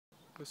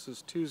This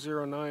is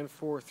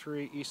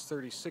 20943 East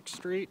 36th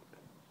Street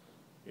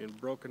in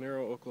Broken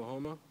Arrow,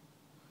 Oklahoma.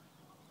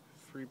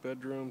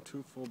 3-bedroom,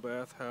 2 full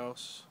bath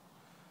house.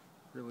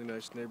 Really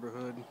nice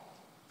neighborhood.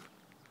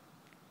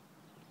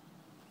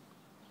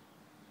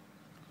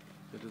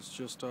 It is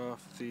just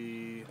off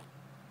the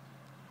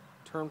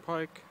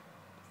turnpike.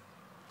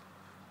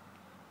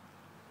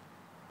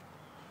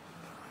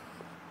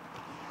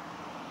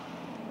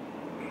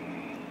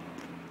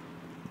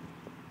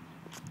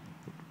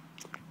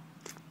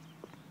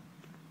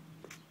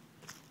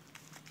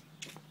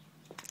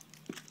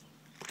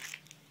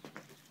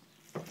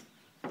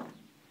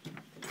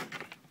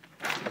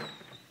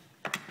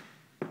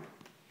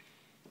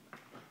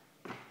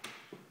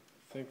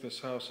 I think this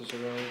house is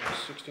around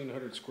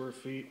 1,600 square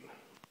feet.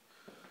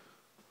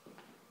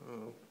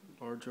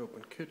 Large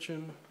open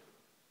kitchen.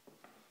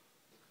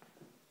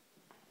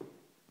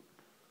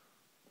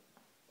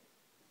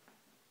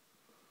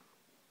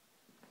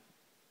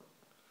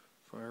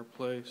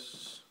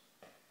 Fireplace.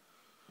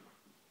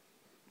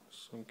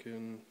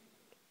 Sunken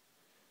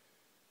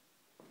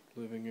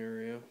living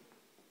area.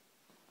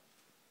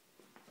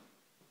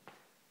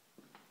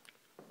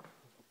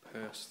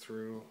 Pass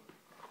through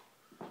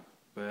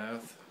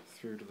bath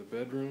through to the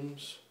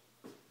bedrooms.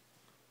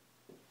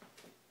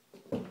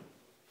 2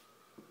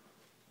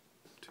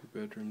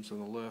 bedrooms on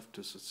the left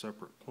is a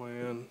separate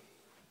plan.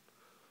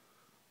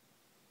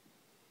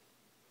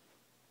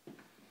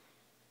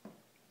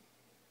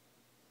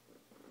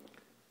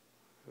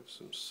 Have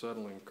some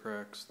settling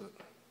cracks that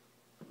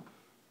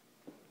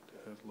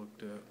Dad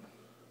looked at.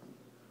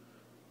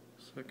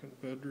 Second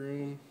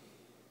bedroom.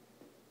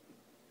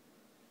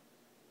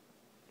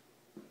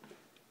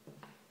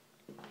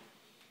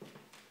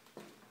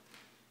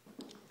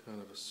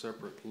 Kind of a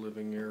separate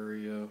living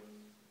area.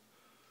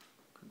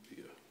 Could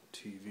be a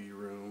TV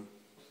room.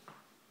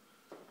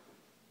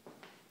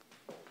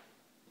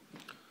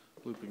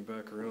 Looping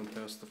back around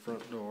past the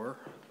front door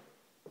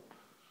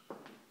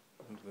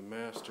into the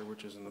master,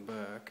 which is in the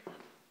back.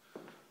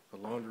 The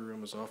laundry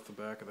room is off the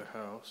back of the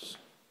house.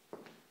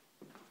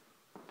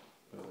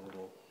 Got a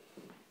little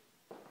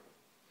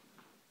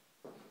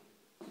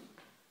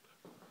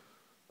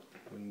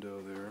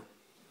window there.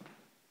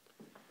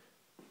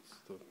 It's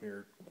the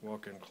mirrored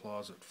walk-in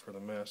closet for the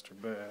master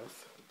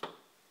bath.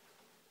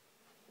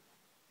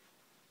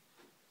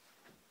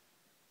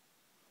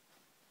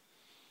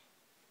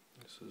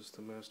 This is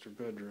the master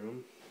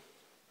bedroom.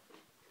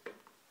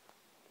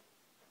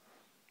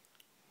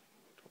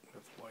 Don't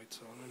have lights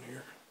on in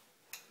here.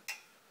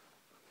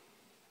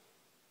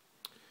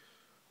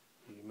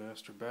 The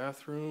master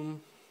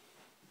bathroom.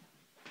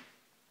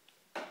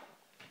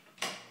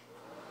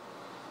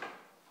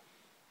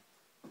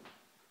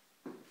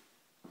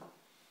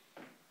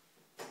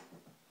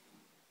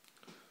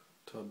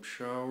 Tub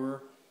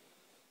shower.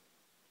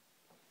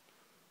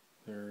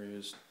 There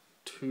is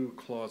 2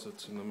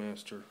 closets in the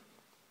master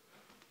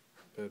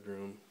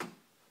bedroom.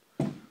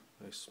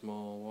 A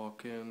small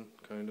walk-in,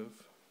 kind of,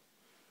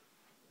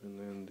 and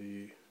then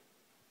the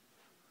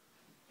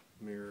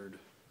mirrored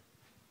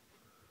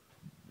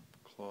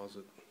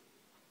closet.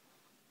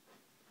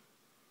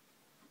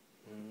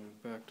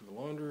 And back to the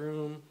laundry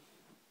room.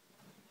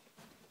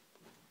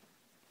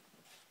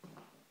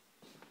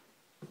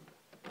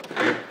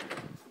 Kind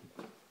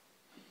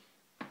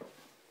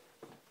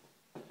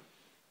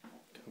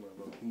of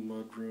a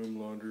mud room,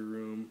 laundry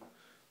room.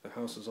 The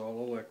house is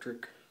all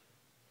electric.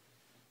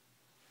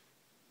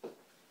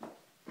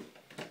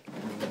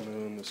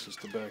 And this is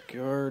the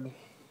backyard.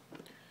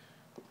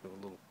 Got a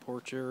little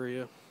porch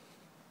area.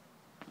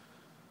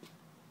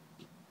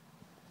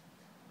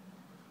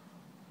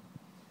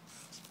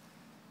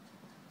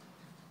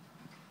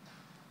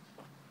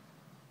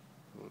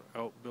 An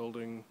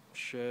outbuilding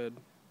shed.